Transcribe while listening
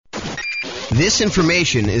This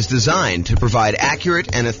information is designed to provide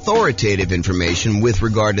accurate and authoritative information with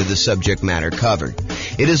regard to the subject matter covered.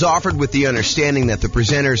 It is offered with the understanding that the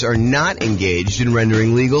presenters are not engaged in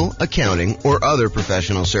rendering legal, accounting, or other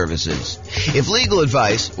professional services. If legal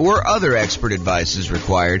advice or other expert advice is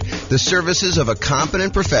required, the services of a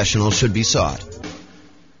competent professional should be sought.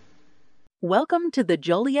 Welcome to the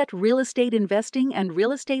Joliet Real Estate Investing and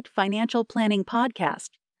Real Estate Financial Planning Podcast.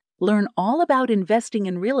 Learn all about investing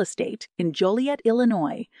in real estate in Joliet,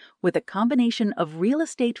 Illinois, with a combination of real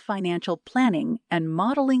estate financial planning and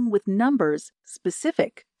modeling with numbers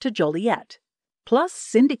specific to Joliet, plus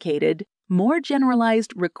syndicated, more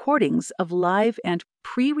generalized recordings of live and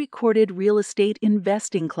pre-recorded real estate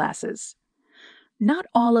investing classes. Not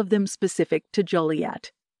all of them specific to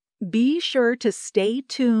Joliet. Be sure to stay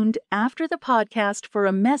tuned after the podcast for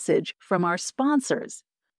a message from our sponsors.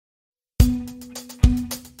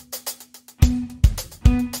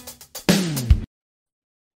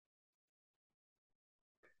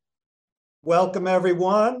 Welcome,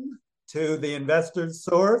 everyone, to the Investor's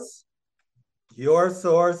Source, your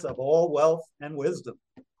source of all wealth and wisdom.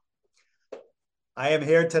 I am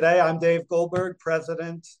here today. I'm Dave Goldberg,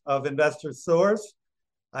 president of Investor's Source.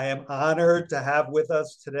 I am honored to have with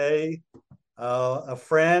us today a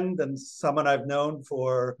friend and someone I've known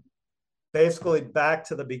for basically back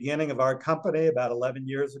to the beginning of our company about 11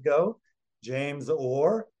 years ago, James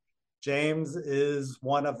Orr. James is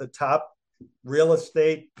one of the top real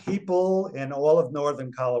estate people in all of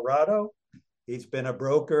Northern Colorado. He's been a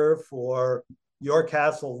broker for Your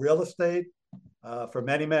Castle Real Estate for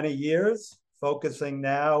many, many years, focusing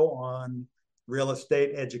now on real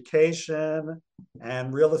estate education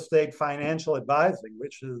and real estate financial advising,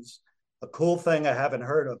 which is a cool thing I haven't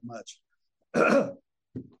heard of much.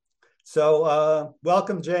 So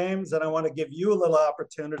welcome, James, and I want to give you a little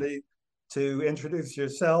opportunity to introduce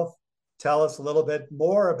yourself. Tell us a little bit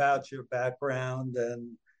more about your background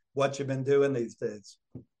and what you've been doing these days.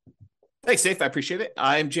 Thanks, Dave. I appreciate it.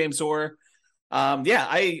 I'm James Orr.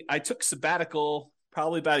 I took sabbatical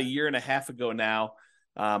probably about a year and a half ago now.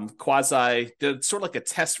 Did sort of like a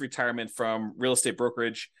test retirement from real estate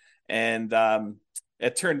brokerage, and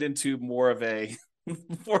it turned into more of a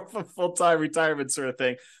full-time retirement sort of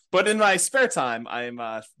thing. But in my spare time, I'm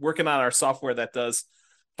working on our software that does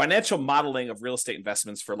financial modeling of real estate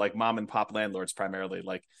investments for like mom and pop landlords, primarily.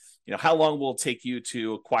 Like, how long will it take you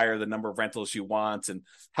to acquire the number of rentals you want, and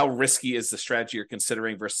how risky is the strategy you're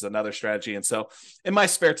considering versus another strategy. And so in my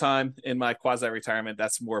spare time, in my quasi-retirement,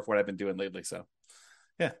 that's more of what I've been doing lately. So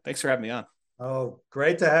yeah, thanks for having me on. Oh,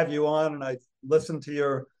 great to have you on. And I listened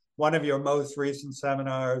to one of your most recent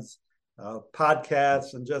seminars,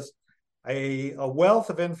 podcasts, and just a wealth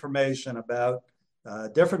of information about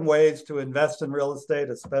different ways to invest in real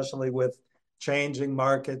estate, especially with changing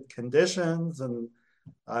market conditions. And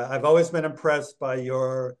I've always been impressed by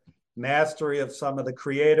your mastery of some of the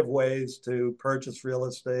creative ways to purchase real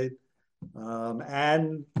estate,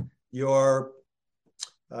 and your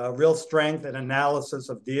real strength and analysis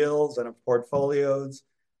of deals and of portfolios.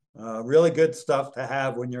 Really good stuff to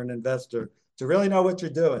have when you're an investor, to really know what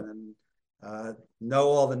you're doing and know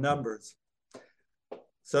all the numbers.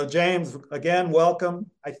 So James, again, welcome.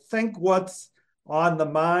 I think what's on the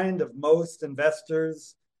mind of most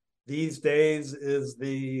investors these days is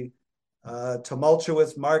the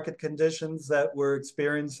tumultuous market conditions that we're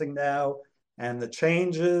experiencing now and the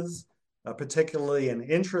changes, particularly in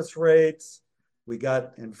interest rates. We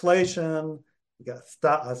got inflation, we got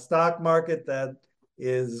a stock market that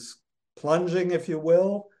is plunging, if you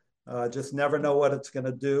will. Just never know what it's going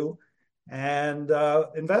to do. And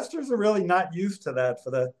investors are really not used to that.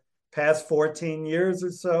 For the past 14 years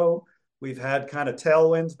or so, we've had kind of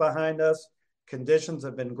tailwinds behind us. Conditions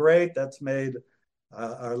have been great. That's made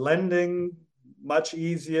our lending much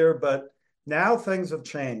easier, but now things have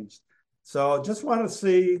changed. So just want to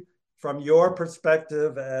see from your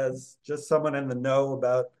perspective as just someone in the know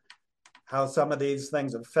about how some of these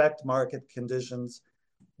things affect market conditions,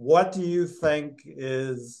 what do you think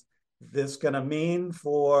is this going to mean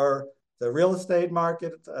for the real estate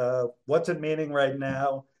market? What's it meaning right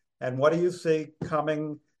now? And what do you see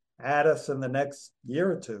coming at us in the next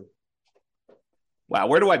year or two? Wow,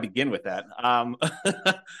 where do I begin with that?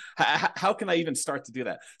 How can I even start to do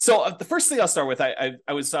that? So the first thing I'll start with, I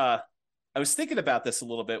was thinking about this a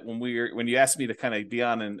little bit when you asked me to kind of be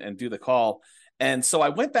on and do the call. And so I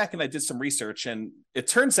went back and I did some research, and it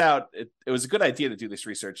turns out it was a good idea to do this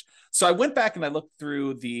research. So I went back and I looked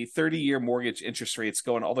through the 30-year mortgage interest rates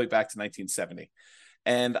going all the way back to 1970.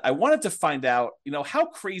 And I wanted to find out, how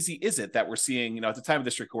crazy is it that we're seeing, at the time of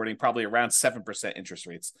this recording, probably around 7% interest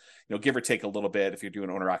rates, give or take a little bit if you're doing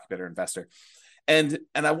owner, occupied, or investor. And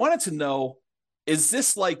I wanted to know, is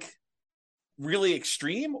this like really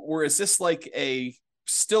extreme, or is this like a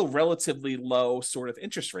still relatively low sort of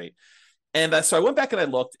interest rate? And so I went back and I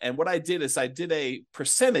looked, and what I did is I did a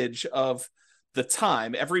percentage of the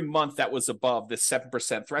time every month that was above this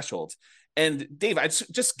 7% threshold. And Dave, I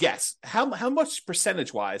just guess how much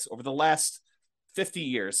percentage wise over the last 50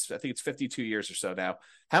 years, I think it's 52 years or so now,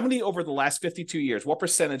 how many over the last 52 years, what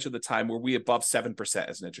percentage of the time were we above 7%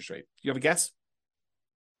 as an interest rate? Do you have a guess?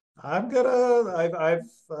 I've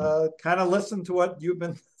kind of listened to what you've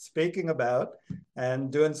been speaking about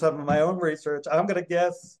and doing some of my own research. I'm gonna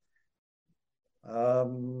guess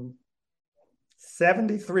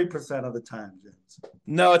 73% of the time, James.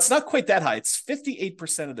 No, it's not quite that high. It's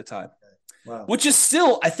 58% of the time. Wow. Which is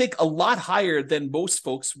still, I think, a lot higher than most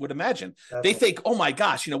folks would imagine. They think, oh my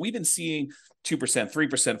gosh, we've been seeing 2%,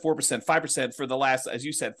 3%, 4%, 5% for the last, as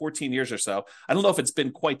you said, 14 years or so. I don't know if it's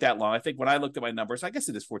been quite that long. I think when I looked at my numbers, I guess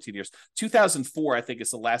it is 14 years. 2004, I think, is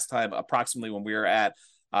the last time approximately when we were at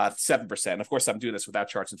 7%. Of course, I'm doing this without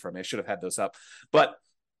charts in front of me. I should have had those up. But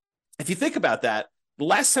if you think about that, the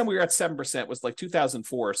last time we were at 7% was like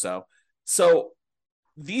 2004 or so. So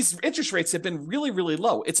these interest rates have been really, really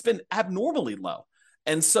low. It's been abnormally low.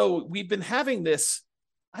 And so we've been having this,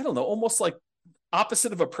 I don't know, almost like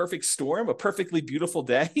opposite of a perfect storm, a perfectly beautiful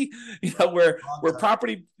day, where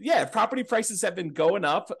property prices have been going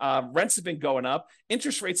up, rents have been going up,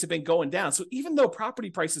 interest rates have been going down. So even though property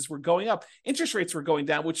prices were going up, interest rates were going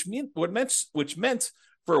down, which meant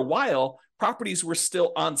for a while, properties were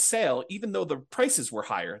still on sale, even though the prices were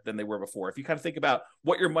higher than they were before. If you kind of think about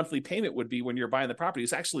what your monthly payment would be when you're buying the property,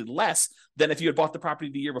 it's actually less than if you had bought the property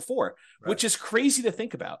the year before, right, which is crazy to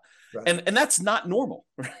think about. Right. And that's not normal,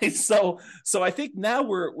 right? So I think now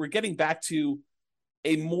we're getting back to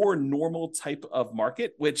a more normal type of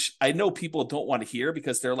market, which I know people don't want to hear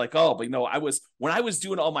because they're like, oh, but when I was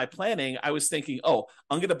doing all my planning, I was thinking, oh,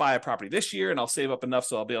 I'm going to buy a property this year and I'll save up enough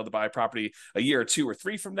so I'll be able to buy a property a year or 2 or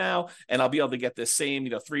 3 from now, and I'll be able to get this same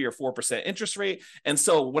 3 or 4% interest rate. And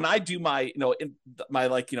so when I do my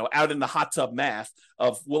out in the hot tub math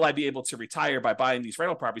of will I be able to retire by buying these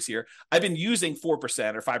rental properties here, I've been using 4% or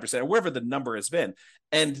 5% or wherever the number has been,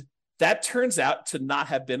 and that turns out to not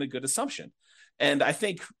have been a good assumption. And I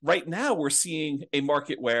think right now we're seeing a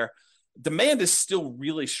market where demand is still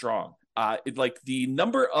really strong. The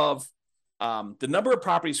number of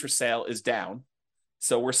properties for sale is down,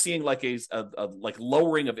 so we're seeing like a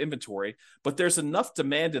lowering of inventory. But there's enough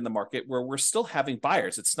demand in the market where we're still having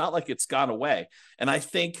buyers. It's not like it's gone away. And I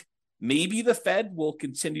think maybe the Fed will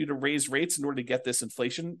continue to raise rates in order to get this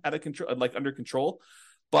inflation out of control, under control.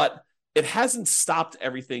 But it hasn't stopped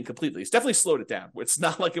everything completely. It's definitely slowed it down. It's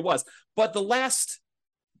not like it was. But the last,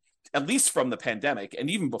 at least from the pandemic, and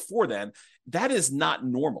even before then, that is not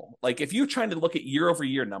normal. Like if you're trying to look at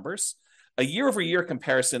year-over-year numbers, a year-over-year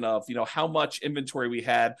comparison of, how much inventory we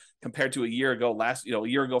had compared to a year ago a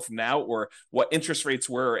year ago from now, or what interest rates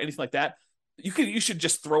were or anything like that, you should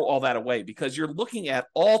just throw all that away, because you're looking at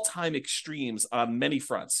all-time extremes on many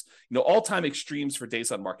fronts. All-time extremes for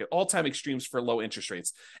days on market, all-time extremes for low interest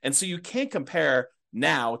rates. And so you can't compare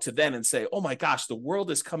now to then and say, oh my gosh, the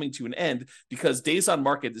world is coming to an end because days on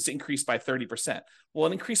market is increased by 30%. Well,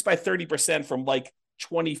 it increased by 30% from like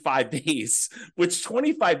 25 days, which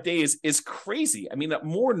 25 days is crazy. I mean, a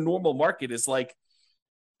more normal market is like,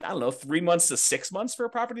 I don't know, 3 months to 6 months for a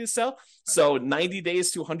property to sell. So 90 days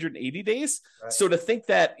to 180 days. Right. So to think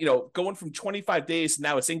that, going from 25 days,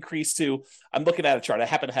 now it's increased to, I'm looking at a chart. I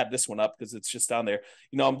happen to have this one up because it's just down there.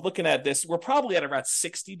 I'm looking at this. We're probably at around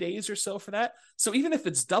 60 days or so for that. So even if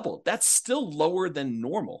it's doubled, that's still lower than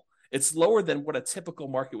normal. It's lower than what a typical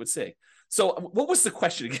market would say. So what was the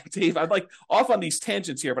question again, Dave? I'm like off on these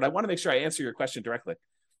tangents here, but I want to make sure I answer your question directly.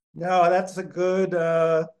 No, that's a good,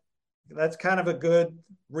 that's kind of a good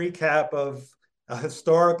recap of a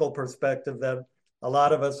historical perspective that a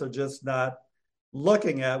lot of us are just not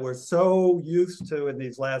looking at. We're so used to, in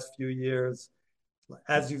these last few years,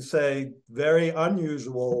 as you say, very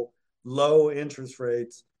unusual low interest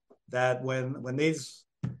rates, that when these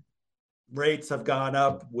rates have gone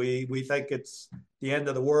up, we think it's the end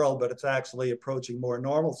of the world, but it's actually approaching more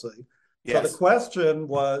normalcy. Yes. So the question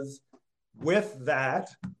was, with that,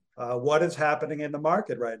 what is happening in the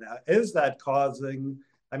market right now? Is that causing,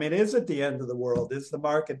 is it the end of the world? Is the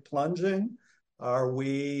market plunging?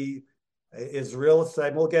 Is real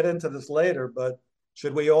estate, we'll get into this later, but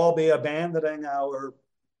should we all be abandoning our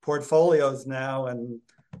portfolios now and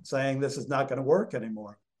saying this is not going to work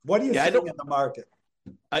anymore? What are you seeing in the market?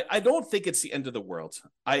 I don't think it's the end of the world.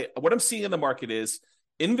 What I'm seeing in the market is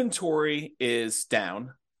inventory is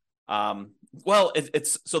down.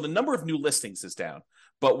 It's so the number of new listings is down,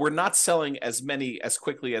 but we're not selling as many as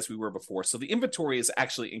quickly as we were before. So the inventory is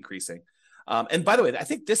actually increasing. And by the way, I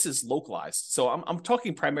think this is localized. So I'm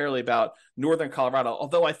talking primarily about Northern Colorado,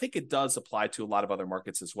 although I think it does apply to a lot of other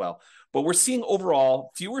markets as well. But we're seeing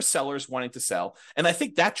overall fewer sellers wanting to sell. And I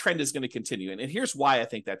think that trend is going to continue. And here's why I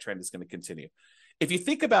think that trend is going to continue. If you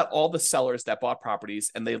think about all the sellers that bought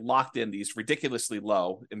properties and they locked in these ridiculously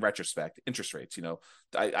low, in retrospect, interest rates,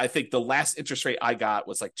 I think the last interest rate I got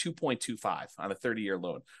was like 2.25 on a 30-year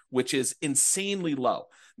loan, which is insanely low.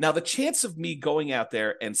 Now, the chance of me going out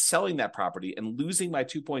there and selling that property and losing my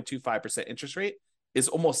 2.25% interest rate is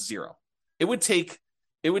almost zero. It would take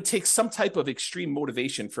some type of extreme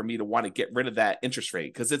motivation for me to want to get rid of that interest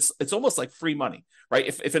rate, because it's almost like free money, right?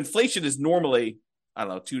 If inflation is normally, I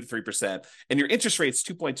don't know, 2 to 3%, and your interest rate is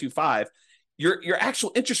 2.25, your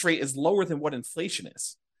actual interest rate is lower than what inflation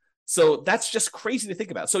is. So that's just crazy to think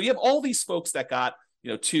about. So you have all these folks that got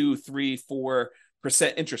 2, 3, 4%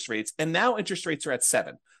 interest rates, and now interest rates are at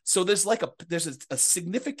 7. So there's a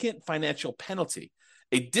significant financial penalty,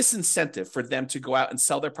 a disincentive for them to go out and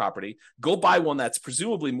sell their property, go buy one that's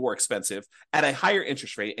presumably more expensive at a higher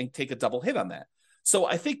interest rate, and take a double hit on that. So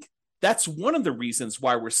I think that's one of the reasons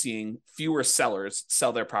why we're seeing fewer sellers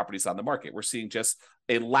sell their properties on the market. We're seeing just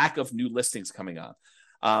a lack of new listings coming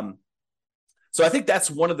on. So I think that's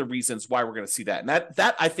one of the reasons why we're going to see that. And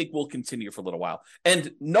that I think will continue for a little while.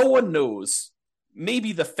 And no one knows.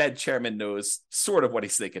 Maybe the Fed chairman knows sort of what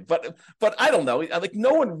he's thinking, but I don't know. Like,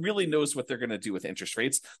 no one really knows what they're going to do with interest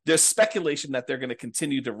rates. There's speculation that they're going to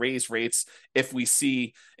continue to raise rates if we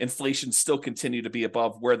see inflation still continue to be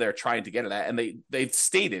above where they're trying to get it at. And they've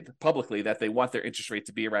stated publicly that they want their interest rate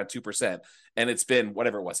to be around 2%, and it's been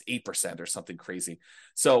whatever it was, 8% or something crazy.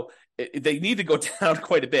 So they need to go down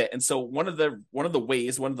quite a bit. And so one of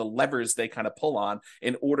the levers they kind of pull on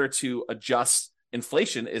in order to adjust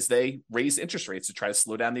inflation is they raise interest rates to try to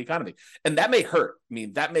slow down the economy. And that may hurt. I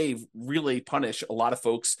mean, that may really punish a lot of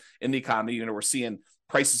folks in the economy. We're seeing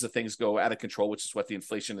prices of things go out of control, which is what the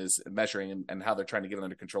inflation is measuring and how they're trying to get it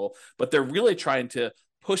under control. But they're really trying to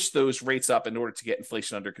push those rates up in order to get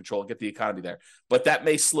inflation under control and get the economy there. But that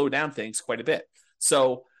may slow down things quite a bit.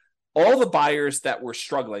 So all the buyers that were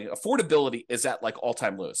struggling, affordability is at like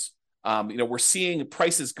all-time lows. We're seeing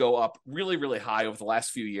prices go up really, really high over the last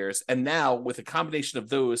few years. And now with a combination of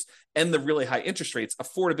those and the really high interest rates,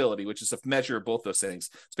 affordability, which is a measure of both those things,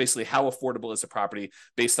 it's basically how affordable is a property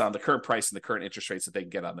based on the current price and the current interest rates that they can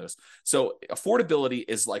get on those. So affordability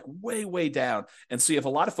is like way, way down. And so you have a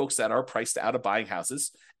lot of folks that are priced out of buying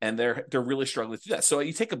houses, and they're really struggling to do that. So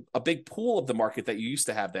you take a big pool of the market that you used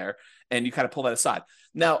to have there, and you kind of pull that aside.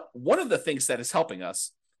 Now, one of the things that is helping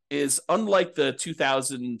us is, unlike the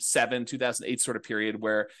 2007, 2008 sort of period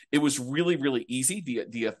where it was really, really easy,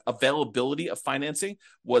 the availability of financing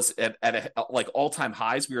was at like all-time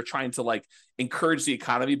highs. We were trying to like encourage the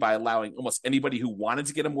economy by allowing almost anybody who wanted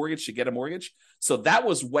to get a mortgage to get a mortgage. So that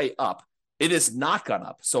was way up. It has not gone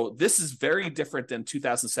up. So this is very different than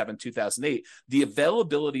 2007, 2008. The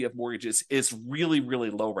availability of mortgages is really, really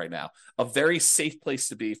low right now, a very safe place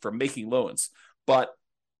to be for making loans. But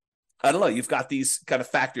I don't know, you've got these kind of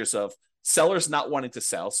factors of sellers not wanting to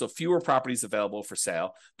sell, so fewer properties available for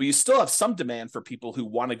sale, but you still have some demand for people who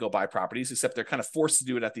want to go buy properties, except they're kind of forced to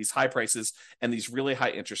do it at these high prices and these really high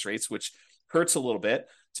interest rates, which hurts a little bit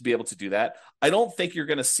to be able to do that. I don't think you're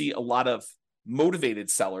going to see a lot of motivated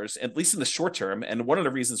sellers, at least in the short term. And one of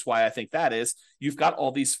the reasons why I think that is, you've got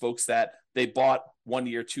all these folks that they bought 1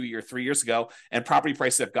 year, 2 year, 3 years ago, and property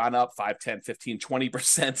prices have gone up 5, 10, 15,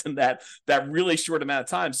 20% in that really short amount of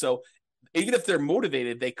time. So even if they're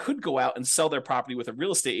motivated, they could go out and sell their property with a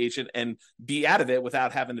real estate agent and be out of it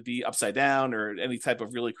without having to be upside down or any type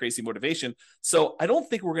of really crazy motivation. So I don't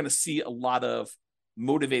think we're going to see a lot of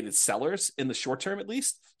motivated sellers in the short term, at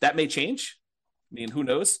least. That may change. I mean, who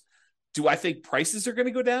knows? Do I think prices are going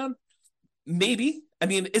to go down? Maybe. I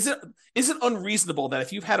mean, is it unreasonable that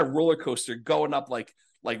if you've had a roller coaster going up like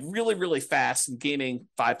really, really fast and gaining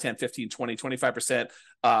 5, 10, 15, 20, 25%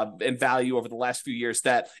 in value over the last few years,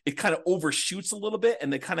 that it kind of overshoots a little bit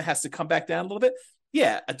and it kind of has to come back down a little bit?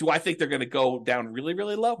 Yeah. Do I think they're going to go down really,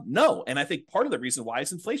 really low? No. And I think part of the reason why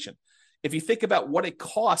is inflation. If you think about what it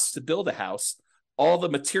costs to build a house, all the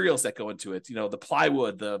materials that go into it, the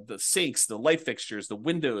plywood, the sinks, the light fixtures, the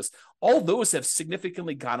windows, all those have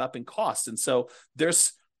significantly gone up in cost. And so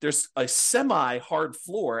there's a semi-hard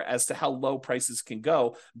floor as to how low prices can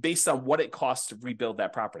go based on what it costs to rebuild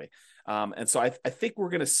that property. And so I think we're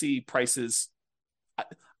going to see prices.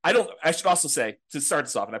 I should also say, to start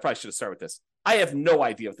this off, and I probably should have started with this, I have no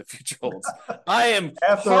idea what the future holds. I am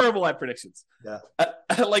horrible at predictions. Yeah.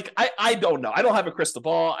 I don't know. I don't have a crystal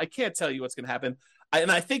ball. I can't tell you what's going to happen.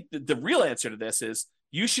 And I think the real answer to this is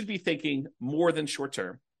you should be thinking more than short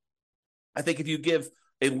term. I think if you give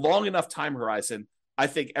a long enough time horizon, I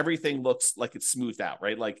think everything looks like it's smoothed out,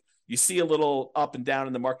 right? Like you see a little up and down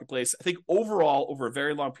in the marketplace. I think overall, over a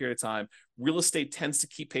very long period of time, real estate tends to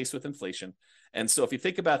keep pace with inflation. And so if you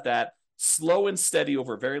think about that, slow and steady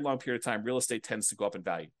over a very long period of time, real estate tends to go up in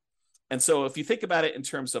value. And so if you think about it in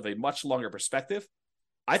terms of a much longer perspective,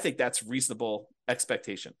 I think that's reasonable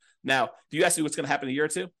expectation. Now, do you ask me what's going to happen in a year or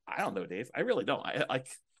two? I don't know, Dave. I really don't.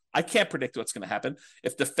 I can't predict what's going to happen.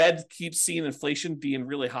 If the Fed keeps seeing inflation being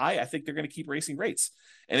really high, I think they're going to keep raising rates.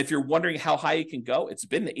 And if you're wondering how high it can go, it's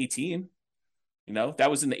been to 18.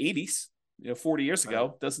 That was in the 80s, 40 years ago.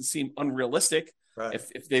 Right. Doesn't seem unrealistic. Right.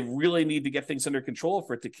 If they really need to get things under control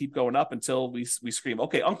for it to keep going up until we scream,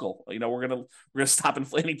 okay, uncle, we're gonna stop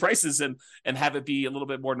inflating prices and have it be a little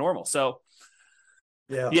bit more normal. So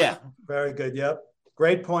yeah, very good. Yep,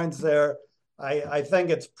 great points there. I think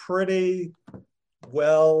it's pretty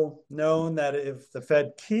well known that if the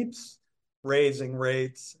Fed keeps raising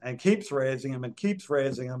rates and keeps raising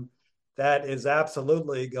them, that is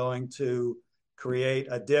absolutely going to create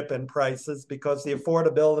a dip in prices because the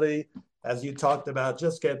affordability, as you talked about,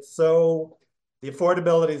 just gets the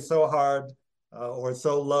affordability is so hard or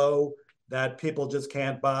so low that people just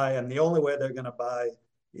can't buy. And the only way they're going to buy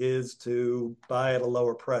is to buy at a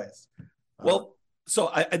lower price. Well,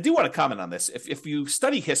 so I do want to comment on this. If you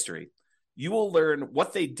study history, you will learn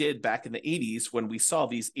what they did back in the 80s when we saw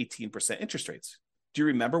these 18% interest rates. Do you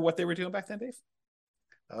remember what they were doing back then, Dave?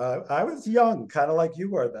 I was young, kind of like you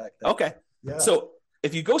were back then. Okay. Yeah. So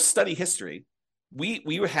if you go study history, we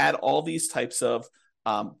had all these types of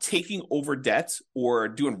taking over debt or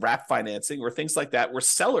doing wrap financing or things like that, where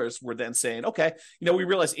sellers were then saying, okay, we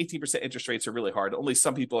realize 18% interest rates are really hard. Only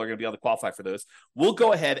some people are going to be able to qualify for those. We'll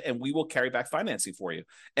go ahead and we will carry back financing for you.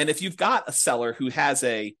 And if you've got a seller who has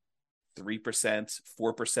a 3%,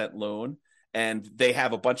 4% loan, and they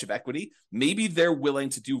have a bunch of equity, maybe they're willing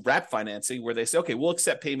to do wrap financing where they say, okay, we'll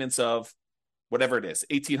accept payments of whatever it is,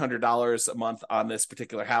 $1,800 a month on this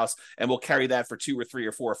particular house, and we'll carry that for 2 or 3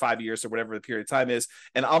 or 4 or 5 years or whatever the period of time is,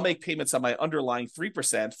 and I'll make payments on my underlying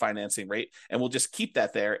 3% financing rate, and we'll just keep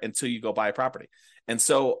that there until you go buy a property. And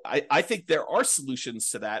so I think there are solutions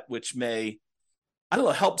to that which may,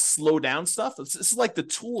 help slow down stuff. This is like the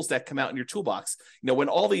tools that come out in your toolbox. When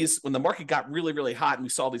the market got really, really hot and we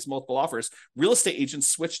saw these multiple offers, real estate agents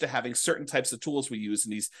switched to having certain types of tools we use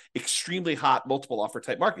in these extremely hot multiple offer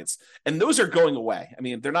type markets. And those are going away. I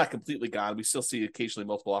mean, they're not completely gone. We still see occasionally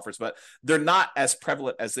multiple offers, but they're not as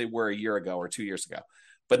prevalent as they were a year ago or 2 years ago.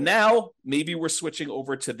 But now maybe we're switching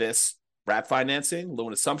over to this wrap financing,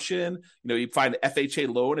 loan assumption. You find an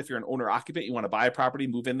FHA loan if you're an owner occupant, you want to buy a property,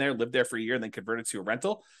 move in there, live there for a year, and then convert it to a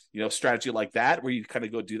rental. Strategy like that where you kind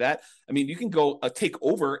of go do that. I mean, you can go take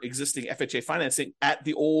over existing FHA financing at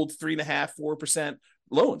the old 3.5%, 4%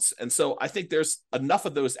 loans. And so I think there's enough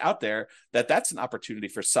of those out there that's an opportunity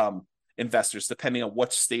for some investors, depending on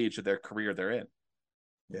what stage of their career they're in.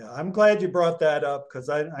 Yeah, I'm glad you brought that up because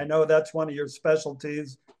I know that's one of your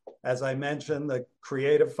specialties. As I mentioned, the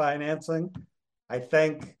creative financing. I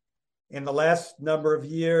think in the last number of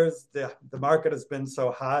years, the market has been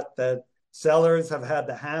so hot that sellers have had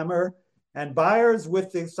the hammer, and buyers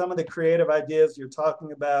with some of the creative ideas you're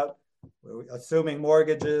talking about, assuming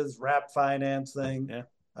mortgages, wrap financing,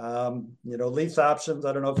 lease options.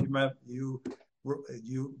 I don't know if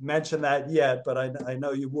you mentioned that yet, but I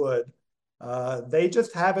know you would. They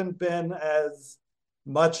just haven't been as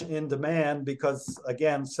much in demand because,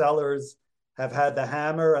 again, sellers have had the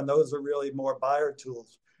hammer, and those are really more buyer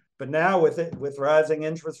tools. But now with rising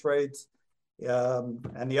interest rates and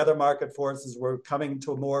the other market forces, we're coming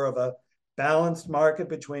to more of a balanced market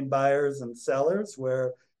between buyers and sellers,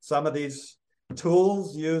 where some of these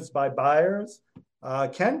tools used by buyers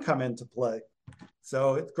can come into play.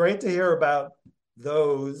 So it's great to hear about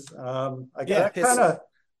those. That kind of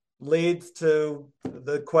leads to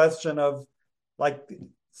the question of,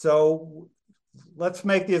 so let's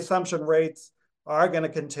make the assumption rates are going to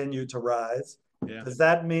continue to rise. Yeah. Does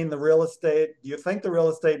that mean do you think the real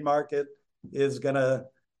estate market is going to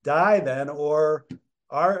die then, or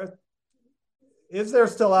is there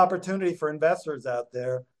still opportunity for investors out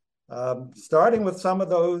there, starting with some of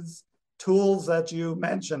those tools that you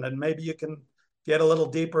mentioned, and maybe you can get a little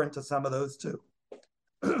deeper into some of those too?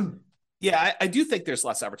 Yeah, I do think there's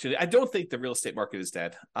less opportunity. I don't think the real estate market is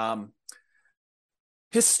dead.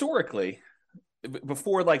 Historically,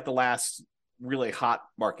 before the last really hot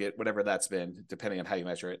market, whatever that's been, depending on how you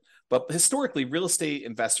measure it. But historically, real estate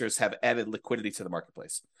investors have added liquidity to the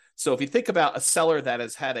marketplace. So if you think about a seller that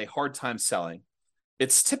has had a hard time selling,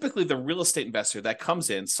 it's typically the real estate investor that comes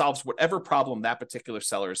in, solves whatever problem that particular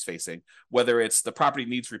seller is facing, whether it's the property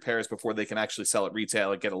needs repairs before they can actually sell it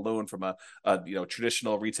retail and get a loan from a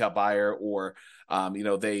traditional retail buyer, or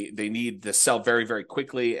they need to sell very, very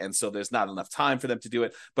quickly, and so there's not enough time for them to do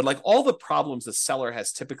it. But like all the problems the seller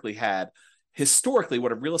has typically had, historically,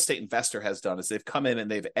 what a real estate investor has done is they've come in and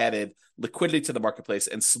they've added liquidity to the marketplace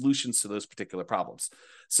and solutions to those particular problems.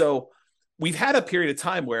 So we've had a period of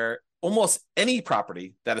time where almost any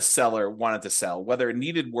property that a seller wanted to sell, whether it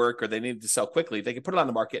needed work or they needed to sell quickly, they could put it on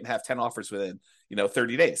the market and have 10 offers within,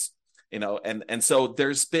 30 days, and so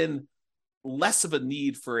there's been less of a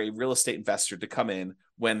need for a real estate investor to come in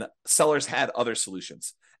when sellers had other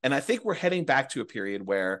solutions. And I think we're heading back to a period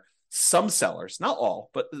where some sellers, not all,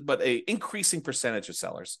 but a increasing percentage of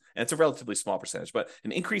sellers, and it's a relatively small percentage, but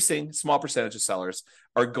an increasing small percentage of sellers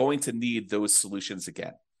are going to need those solutions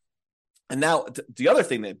again. And now the other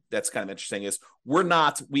thing that's kind of interesting is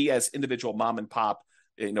we as individual mom and pop,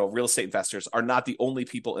 real estate investors are not the only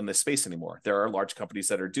people in this space anymore. There are large companies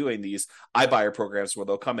that are doing these iBuyer programs where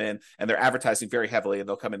they'll come in and they're advertising very heavily, and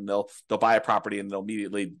they'll come in and they'll buy a property and they'll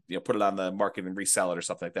immediately put it on the market and resell it or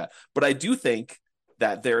something like that. But I do think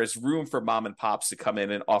that there is room for mom and pops to come in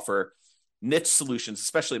and offer niche solutions,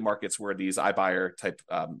 especially in markets where these iBuyer type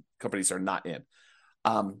companies are not in.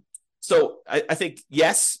 So I think,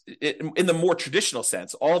 yes, in the more traditional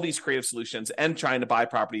sense, all these creative solutions and trying to buy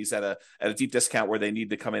properties at a deep discount where they need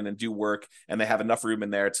to come in and do work and they have enough room in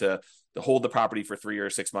there to hold the property for 3 or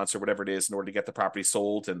 6 months or whatever it is in order to get the property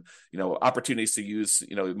sold, and opportunities to use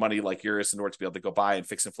money like yours in order to be able to go buy and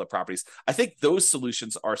fix and flip properties. I think those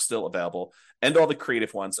solutions are still available, and all the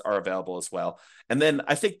creative ones are available as well. And then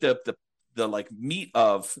I think the like meat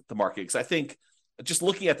of the market, because I think just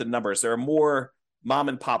looking at the numbers, there are more mom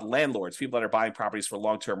and pop landlords, people that are buying properties for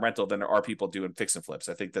long-term rental, than there are people doing fix and flips.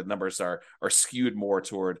 I think the numbers are skewed more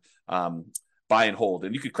toward buy and hold.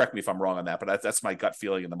 And you could correct me if I'm wrong on that, but that's my gut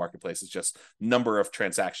feeling in the marketplace, is just number of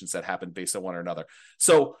transactions that happen based on one or another.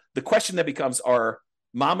 So the question that becomes, are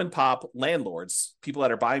mom and pop landlords, people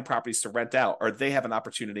that are buying properties to rent out, are they have an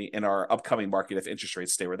opportunity in our upcoming market if interest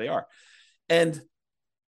rates stay where they are? And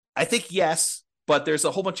I think yes, but there's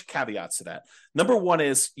a whole bunch of caveats to that. Number one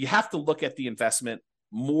is you have to look at the investment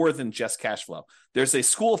more than just cash flow. There's a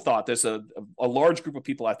school of thought. There's a large group of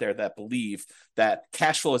people out there that believe that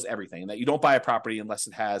cash flow is everything, and that you don't buy a property unless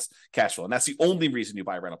it has cash flow. And that's the only reason you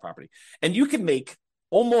buy a rental property. And you can make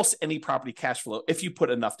almost any property cash flow if you put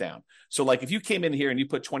enough down. So like if you came in here and you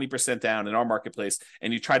put 20% down in our marketplace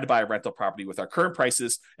and you tried to buy a rental property with our current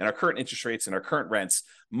prices and our current interest rates and our current rents,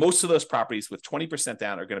 most of those properties with 20%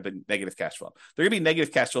 down are going to be negative cash flow. They're going to be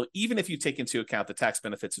negative cash flow even if you take into account the tax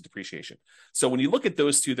benefits of depreciation. So when you look at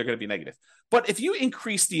those two, they're going to be negative. But if you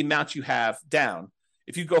increase the amount you have down,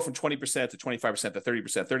 if you go from 20% to 25% to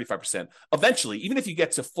 30%, 35%, eventually, even if you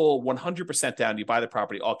get to full 100% down, you buy the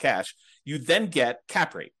property all cash, you then get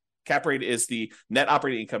cap rate. Cap rate is the net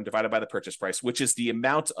operating income divided by the purchase price, which is the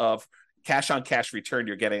amount of cash on cash return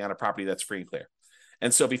you're getting on a property that's free and clear.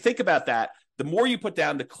 And so if you think about that, the more you put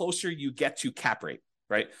down, the closer you get to cap rate.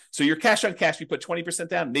 Right. So your cash on cash, you put 20%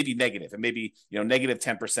 down, maybe negative, and maybe, negative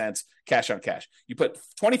 10% cash on cash. You put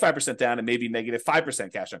 25% down and maybe negative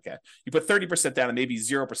 5% cash on cash. You put 30% down and maybe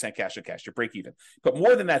 0% cash on cash. You're break even. Put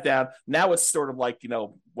more than that down. Now it's sort of like,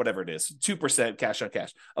 whatever it is, 2% cash on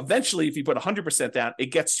cash. Eventually, if you put 100% down, it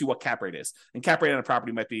gets to what cap rate is. And cap rate on a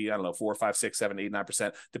property might be, 4, 5, 6, 7, 8,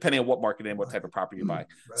 9%, depending on what market and what type of property you buy, right.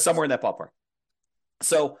 Somewhere in that ballpark.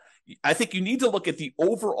 So I think you need to look at the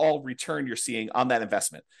overall return you're seeing on that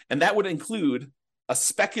investment. And that would include a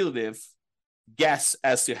speculative guess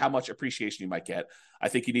as to how much appreciation you might get. I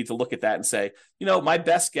think you need to look at that and say, my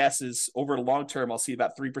best guess is over the long term, I'll see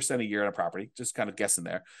about 3% a year on a property, just kind of guessing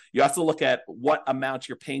there. You have to look at what amount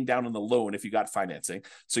you're paying down on the loan if you got financing,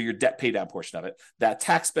 so your debt pay down portion of it, that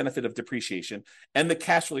tax benefit of depreciation, and the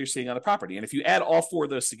cash flow you're seeing on the property. And if you add all four of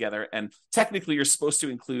those together, and technically you're supposed to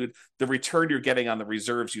include the return you're getting on the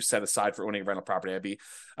reserves you set aside for owning a rental property.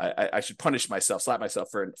 I should punish myself, slap myself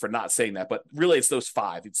for not saying that, but really it's those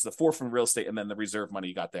five. It's the four from real estate and then the reserve money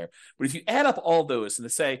you got there. But if you add up all those and to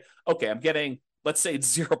say, okay, I'm getting, let's say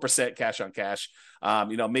it's 0% cash on cash,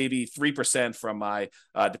 maybe 3% from my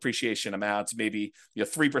depreciation amount, maybe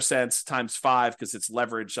 3% times 5 because it's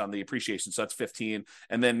leverage on the appreciation, so that's 15,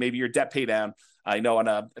 and then maybe your debt pay down.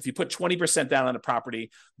 If you put 20% down on a property,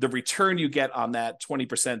 the return you get on that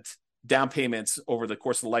 20% down payments over the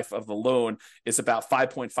course of the life of the loan is about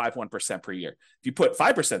 5.51% per year. If you put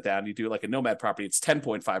 5% down, you do like a nomad property, it's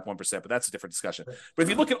 10.51%, but that's a different discussion. But if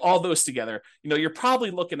you look at all those together, you're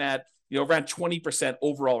probably looking at, around 20%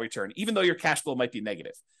 overall return, even though your cash flow might be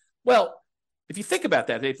negative. Well, if you think about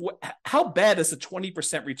that, Dave, how bad is a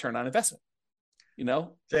 20% return on investment?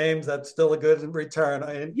 James, that's still a good return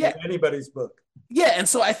in anybody's book. Yeah. And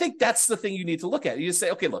so I think that's the thing you need to look at. You just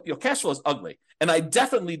say, okay, look, cash flow is ugly. And I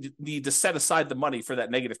definitely need to set aside the money for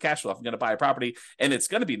that negative cash flow. If I'm going to buy a property and it's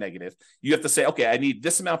going to be negative, you have to say, okay, I need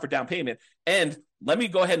this amount for down payment. And let me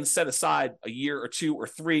go ahead and set aside a year or 2 or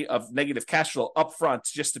 3 of negative cash flow up front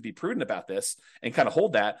just to be prudent about this and kind of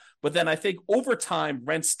hold that. But then I think over time,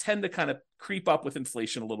 rents tend to kind of creep up with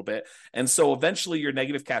inflation a little bit. And so eventually your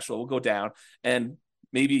negative cash flow will go down. And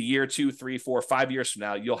maybe a year, 2, 3, 4, 5 years from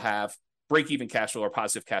now, you'll have break-even cash flow or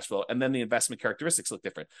positive cash flow, and then the investment characteristics look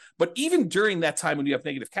different. But even during that time when you have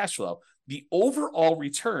negative cash flow, the overall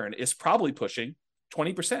return is probably pushing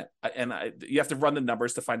 20%. And you have to run the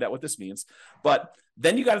numbers to find out what this means. But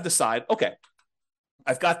then you got to decide, okay,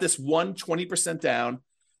 I've got this 20% down,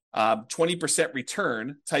 20%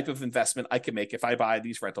 return type of investment I can make if I buy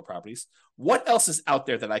these rental properties. What else is out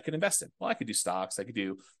there that I can invest in? Well, I could do stocks, I could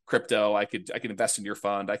do crypto, I could invest in your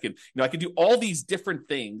fund, I could do all these different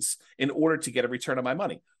things in order to get a return on my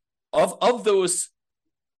money. Of those,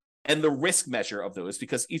 and the risk measure of those,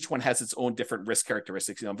 because each one has its own different risk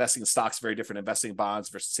characteristics. Investing in stocks is very different. Investing in bonds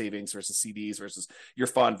versus savings versus CDs versus your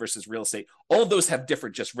fund versus real estate. All of those have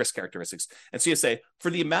different just risk characteristics. And so you say,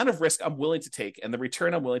 for the amount of risk I'm willing to take and the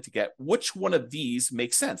return I'm willing to get, which one of these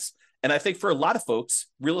makes sense? And I think for a lot of folks,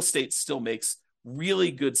 real estate still makes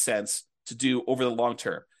really good sense to do over the long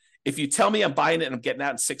term. If you tell me I'm buying it and I'm getting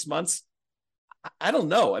out in 6 months, I don't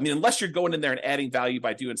know. I mean, unless you're going in there and adding value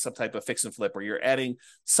by doing some type of fix and flip, or you're adding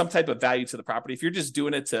some type of value to the property. If you're just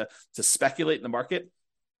doing it to speculate in the market,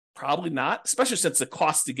 probably not, especially since the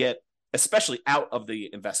cost to get, especially out of the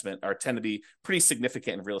investment, tend to be pretty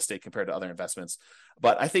significant in real estate compared to other investments.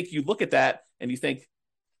 But I think you look at that and you think,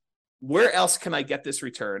 where else can I get this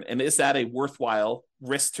return? And is that a worthwhile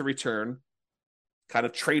risk to return kind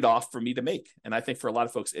of trade-off for me to make? And I think for a lot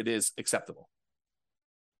of folks, it is acceptable.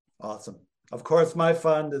 Awesome. Of course, my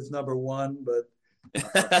fund is number one, but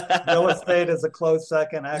real estate is a close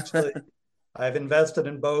second. Actually, I've invested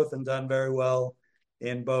in both and done very well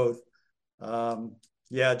in both.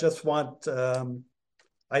 Just want,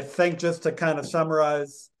 I think just to kind of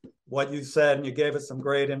summarize what you said, and you gave us some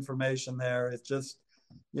great information there. It's just,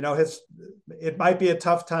 it might be a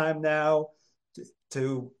tough time now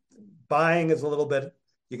to buying is a little bit,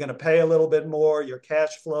 you're going to pay a little bit more. Your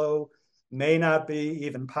cash flow may not be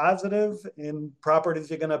even positive in properties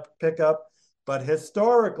you're going to pick up. But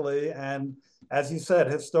historically, and as you said,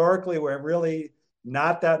 historically, we're really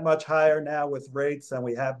not that much higher now with rates than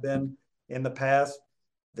we have been in the past.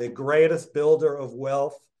 The greatest builder of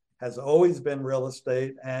wealth has always been real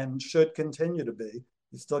estate and should continue to be.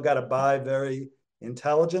 You still got to buy very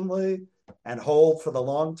intelligently and hold for the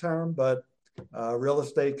long term, but real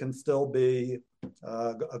estate can still be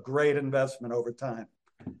a great investment over time.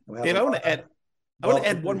 Dave, I want to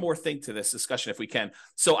add one more thing to this discussion if we can.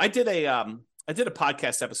 So I did a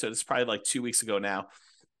podcast episode. It's probably like 2 weeks ago now.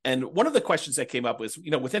 And one of the questions that came up was,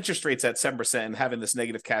 with interest rates at 7% and having this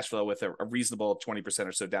negative cash flow with a reasonable 20%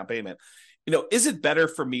 or so down payment, is it better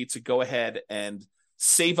for me to go ahead and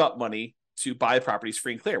save up money to buy properties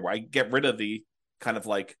free and clear, where I get rid of the kind of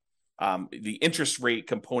like the interest rate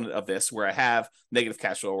component of this, where I have negative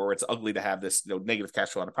cash flow, or it's ugly to have this negative cash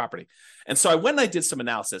flow on a property? And so I went and I did some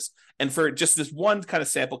analysis, and for just this one kind of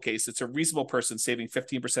sample case, it's a reasonable person saving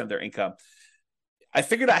 15% of their income. I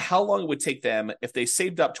figured out how long it would take them if they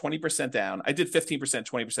saved up 20% down. I did 15%,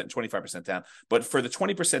 20%, and 25% down. But for the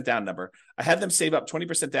 20% down number, I had them save up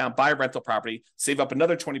 20% down, buy a rental property, save up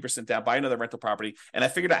another 20% down, buy another rental property. And I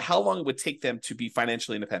figured out how long it would take them to be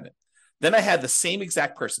financially independent. Then I had the same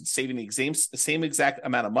exact person saving the same exact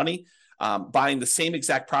amount of money, buying the same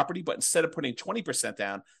exact property, but instead of putting 20%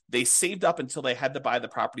 down, they saved up until they had to buy the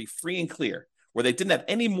property free and clear, where they didn't have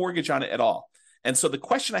any mortgage on it at all. And so the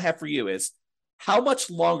question I have for you is, how much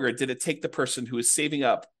longer did it take the person who is saving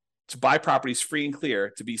up to buy properties free and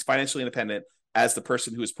clear to be financially independent as the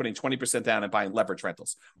person who is putting 20% down and buying leverage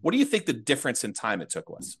rentals? What do you think the difference in time it took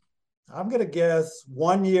was? I'm going to guess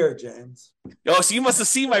 1 year, James. Oh, so you must have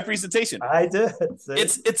seen my presentation. I did.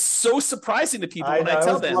 It's so surprising to people when I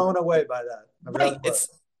tell them. I was blown away by that. Right.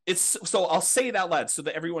 It's so I'll say it out loud so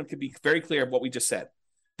that everyone can be very clear of what we just said.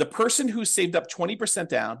 The person who saved up 20%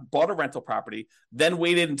 down, bought a rental property, then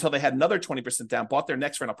waited until they had another 20% down, bought their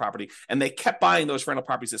next rental property, and they kept buying those rental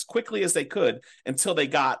properties as quickly as they could until they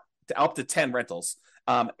got up to 10 rentals.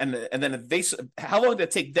 And then how long did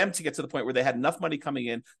it take them to get to the point where they had enough money coming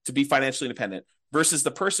in to be financially independent versus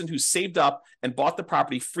the person who saved up and bought the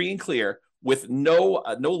property free and clear with no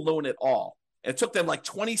loan at all. And it took them like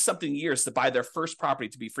 20 something years to buy their first property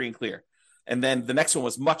to be free and clear. And then the next one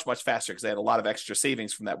was much, much faster because they had a lot of extra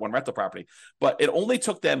savings from that one rental property. But it only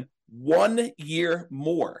took them 1 year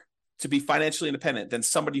more to be financially independent than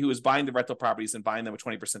somebody who is buying the rental properties and buying them with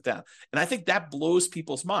 20% down. And I think that blows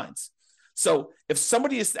people's minds. So if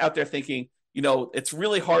somebody is out there thinking, it's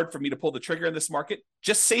really hard for me to pull the trigger in this market,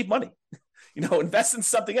 just save money. Invest in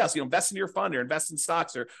something else, invest in your fund or invest in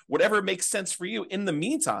stocks or whatever makes sense for you in the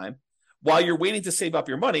meantime, while you're waiting to save up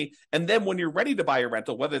your money. And then when you're ready to buy a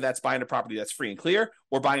rental, whether that's buying a property that's free and clear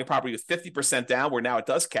or buying a property with 50% down where now it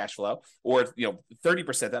does cash flow, or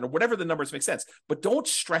 30% down, or whatever the numbers make sense. But don't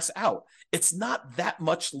stress out. It's not that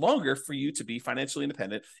much longer for you to be financially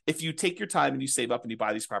independent if you take your time and you save up and you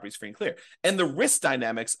buy these properties free and clear. And the risk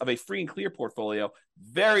dynamics of a free and clear portfolio,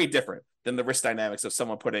 very different than the risk dynamics of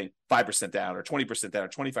someone putting 5% down or 20% down or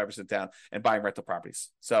 25% down and buying rental properties.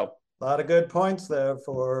 So a lot of good points there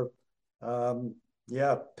for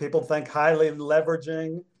people think highly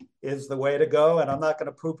leveraging is the way to go. And I'm not going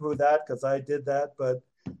to poo-poo that because I did that, but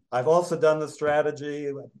I've also done the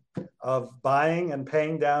strategy of buying and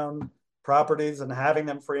paying down properties and having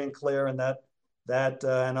them free and clear. And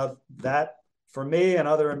that for me and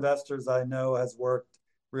other investors I know has worked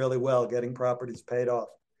really well, getting properties paid off.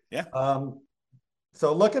 Yeah.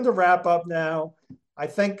 So looking to wrap up now, I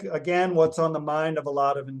think, again, what's on the mind of a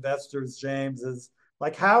lot of investors, James, is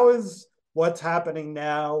like, how is what's happening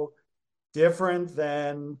now different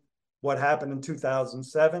than what happened in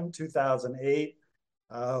 2007, 2008?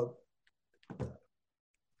 How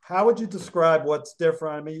would you describe what's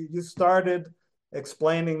different? I mean, you started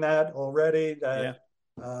explaining that already, that,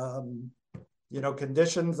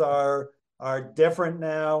 conditions are different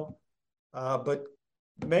now, but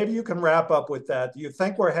maybe you can wrap up with that. Do you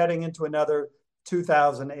think we're heading into another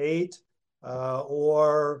 2008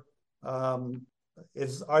 or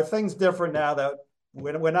are things different now that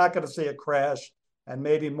we're not going to see a crash and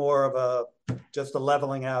maybe more of just a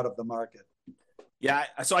leveling out of the market? Yeah,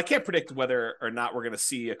 so I can't predict whether or not we're going to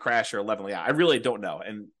see a crash or a leveling out. I really don't know.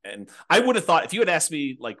 And I would have thought, if you had asked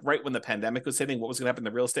me like right when the pandemic was hitting, what was going to happen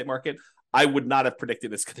in the real estate market, I would not have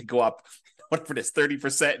predicted it's going to go up for this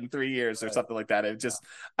 30% in 3 years or something like that.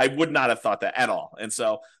 I would not have thought that at all. And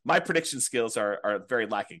so my prediction skills are very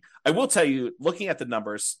lacking. I will tell you, looking at the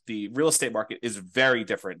numbers, the real estate market is very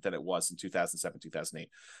different than it was in 2007, 2008.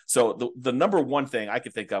 So the number one thing I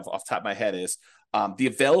can think of off the top of my head is the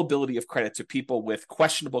availability of credit to people with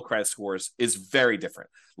questionable credit scores is very different.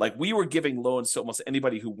 Like, we were giving loans to almost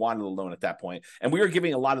anybody who wanted a loan at that point. And we were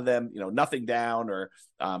giving a lot of them, nothing down or,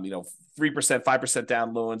 3%, 5%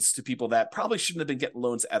 down loans to people that probably shouldn't have been getting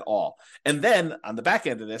loans at all. And then on the back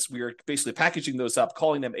end of this, we were basically packaging those up,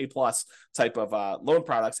 calling them A+ type of loan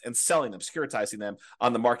products and selling them, securitizing them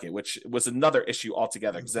on the market, which was another issue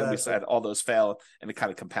altogether, because then we had all those fail and it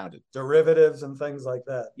kind of compounded. Derivatives and things like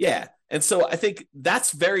that. Yeah. And so I think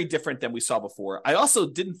that's very different than we saw before. I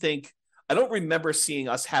don't remember seeing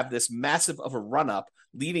us have this massive of a run up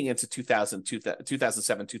leading into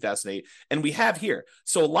 2007, 2008. And we have here.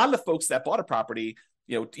 So a lot of the folks that bought a property,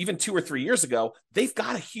 even 2 or 3 years ago, they've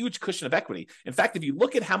got a huge cushion of equity. In fact, if you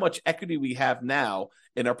look at how much equity we have now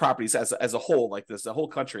in our properties as a whole, like this, the whole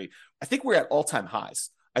country, I think we're at all-time highs.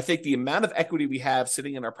 I think the amount of equity we have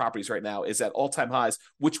sitting in our properties right now is at all-time highs,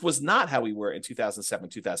 which was not how we were in 2007,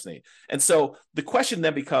 2008. And so the question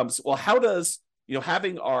then becomes, well, how does,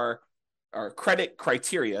 having our credit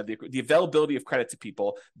criteria, the availability of credit to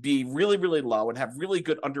people, be really, really low and have really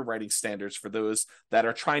good underwriting standards for those that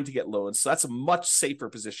are trying to get loans. So that's a much safer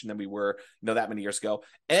position than we were, that many years ago.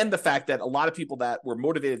 And the fact that a lot of people that were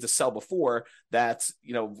motivated to sell before, that,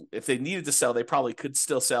 if they needed to sell, they probably could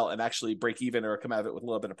still sell and actually break even or come out of it with a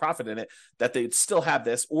little bit of profit in it, that they'd still have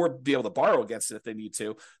this or be able to borrow against it if they need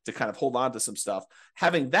to kind of hold on to some stuff.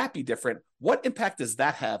 Having that be different, what impact does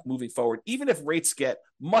that have moving forward, even if rates get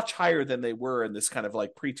much higher than they were in this kind of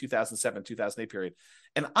like pre-2007, 2008 period?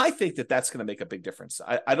 And I think that that's going to make a big difference.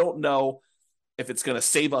 I don't know if it's going to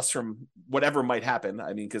save us from whatever might happen.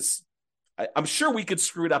 I mean, because I'm sure we could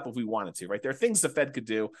screw it up if we wanted to, right? There are things the Fed could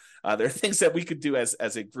do. There are things that we could do as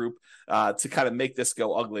a group to kind of make this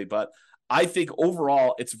go ugly. But I think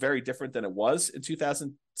overall, it's very different than it was in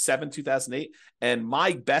 2007, 2008. And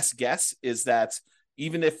my best guess is that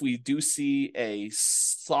even if we do see a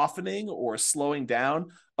softening or slowing down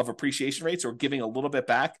of appreciation rates or giving a little bit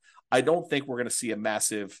back, I don't think we're going to see a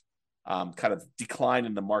massive kind of decline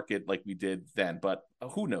in the market like we did then. But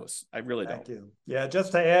who knows? I really don't. Thank you. Yeah,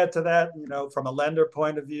 just to add to that, from a lender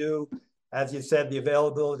point of view, as you said, the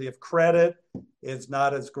availability of credit is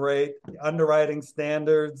not as great. The underwriting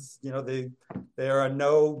standards, there are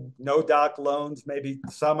no doc loans. Maybe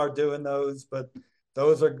some are doing those, but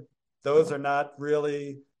those are not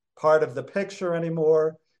really part of the picture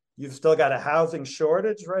anymore. You've still got a housing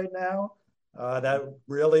shortage right now that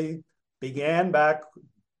really began back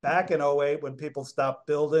in 08 when people stopped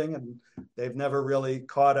building, and they've never really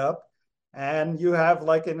caught up. And you have,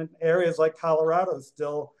 like in areas like Colorado,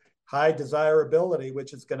 still high desirability,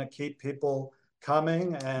 which is going to keep people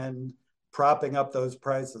coming and propping up those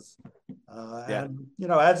prices. And,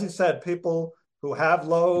 as you said, people who have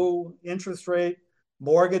low interest rate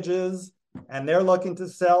mortgages and they're looking to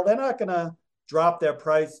sell, they're not going to drop their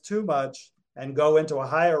price too much and go into a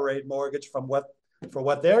higher rate mortgage for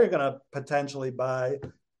what they're going to potentially buy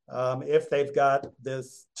if they've got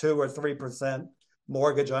this 2 or 3%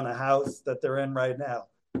 mortgage on a house that they're in right now.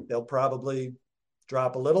 They'll probably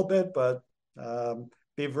drop a little bit, but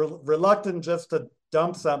be reluctant just to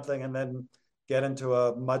dump something and then get into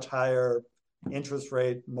a much higher interest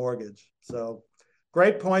rate mortgage. So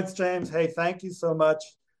great points, James. Hey, thank you so much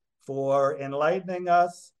for enlightening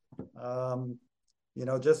us.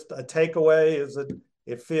 Just a takeaway is that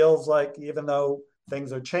it feels like even though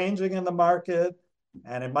things are changing in the market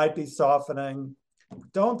and it might be softening,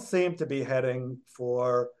 don't seem to be heading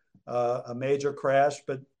for a major crash,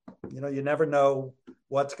 but you never know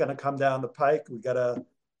what's going to come down the pike. We got to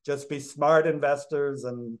just be smart investors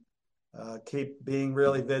and keep being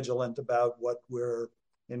really vigilant about what we're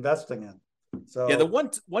investing in. So yeah, the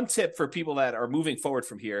one tip for people that are moving forward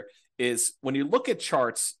from here is when you look at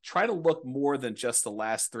charts, try to look more than just the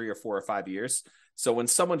last 3 or 4 or 5 years. So when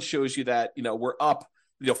someone shows you that, we're up,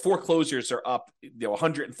 foreclosures are up,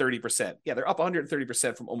 130%. Yeah, they're up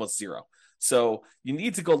 130% from almost zero. So you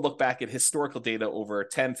need to go look back at historical data over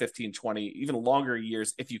 10, 15, 20, even longer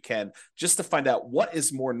years if you can, just to find out what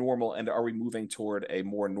is more normal and are we moving toward a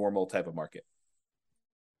more normal type of market.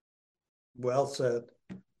 Well said.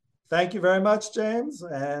 Thank you very much, James.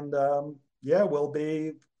 And we'll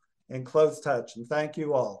be in close touch. And thank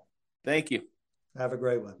you all. Thank you. Have a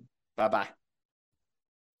great one. Bye-bye.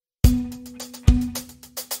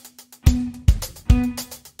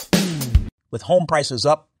 With home prices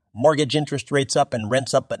up, mortgage interest rates up, and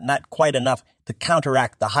rents up, but not quite enough to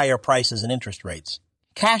counteract the higher prices and interest rates,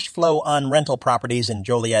 cash flow on rental properties in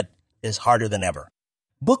Joliet is harder than ever.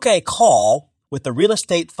 Book a call with the Real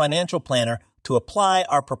Estate Financial Planner to apply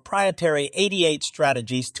our proprietary 88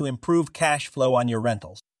 strategies to improve cash flow on your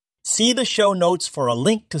rentals. See the show notes for a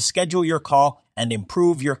link to schedule your call and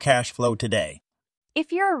improve your cash flow today.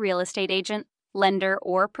 If you're a real estate agent, lender,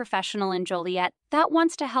 or professional in Joliet that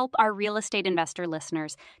wants to help our real estate investor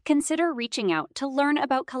listeners, consider reaching out to learn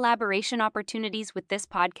about collaboration opportunities with this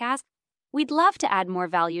podcast. We'd love to add more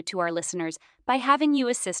value to our listeners by having you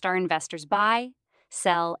assist our investors buy,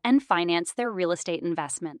 sell, and finance their real estate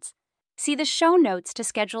investments. See the show notes to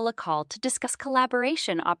schedule a call to discuss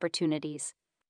collaboration opportunities.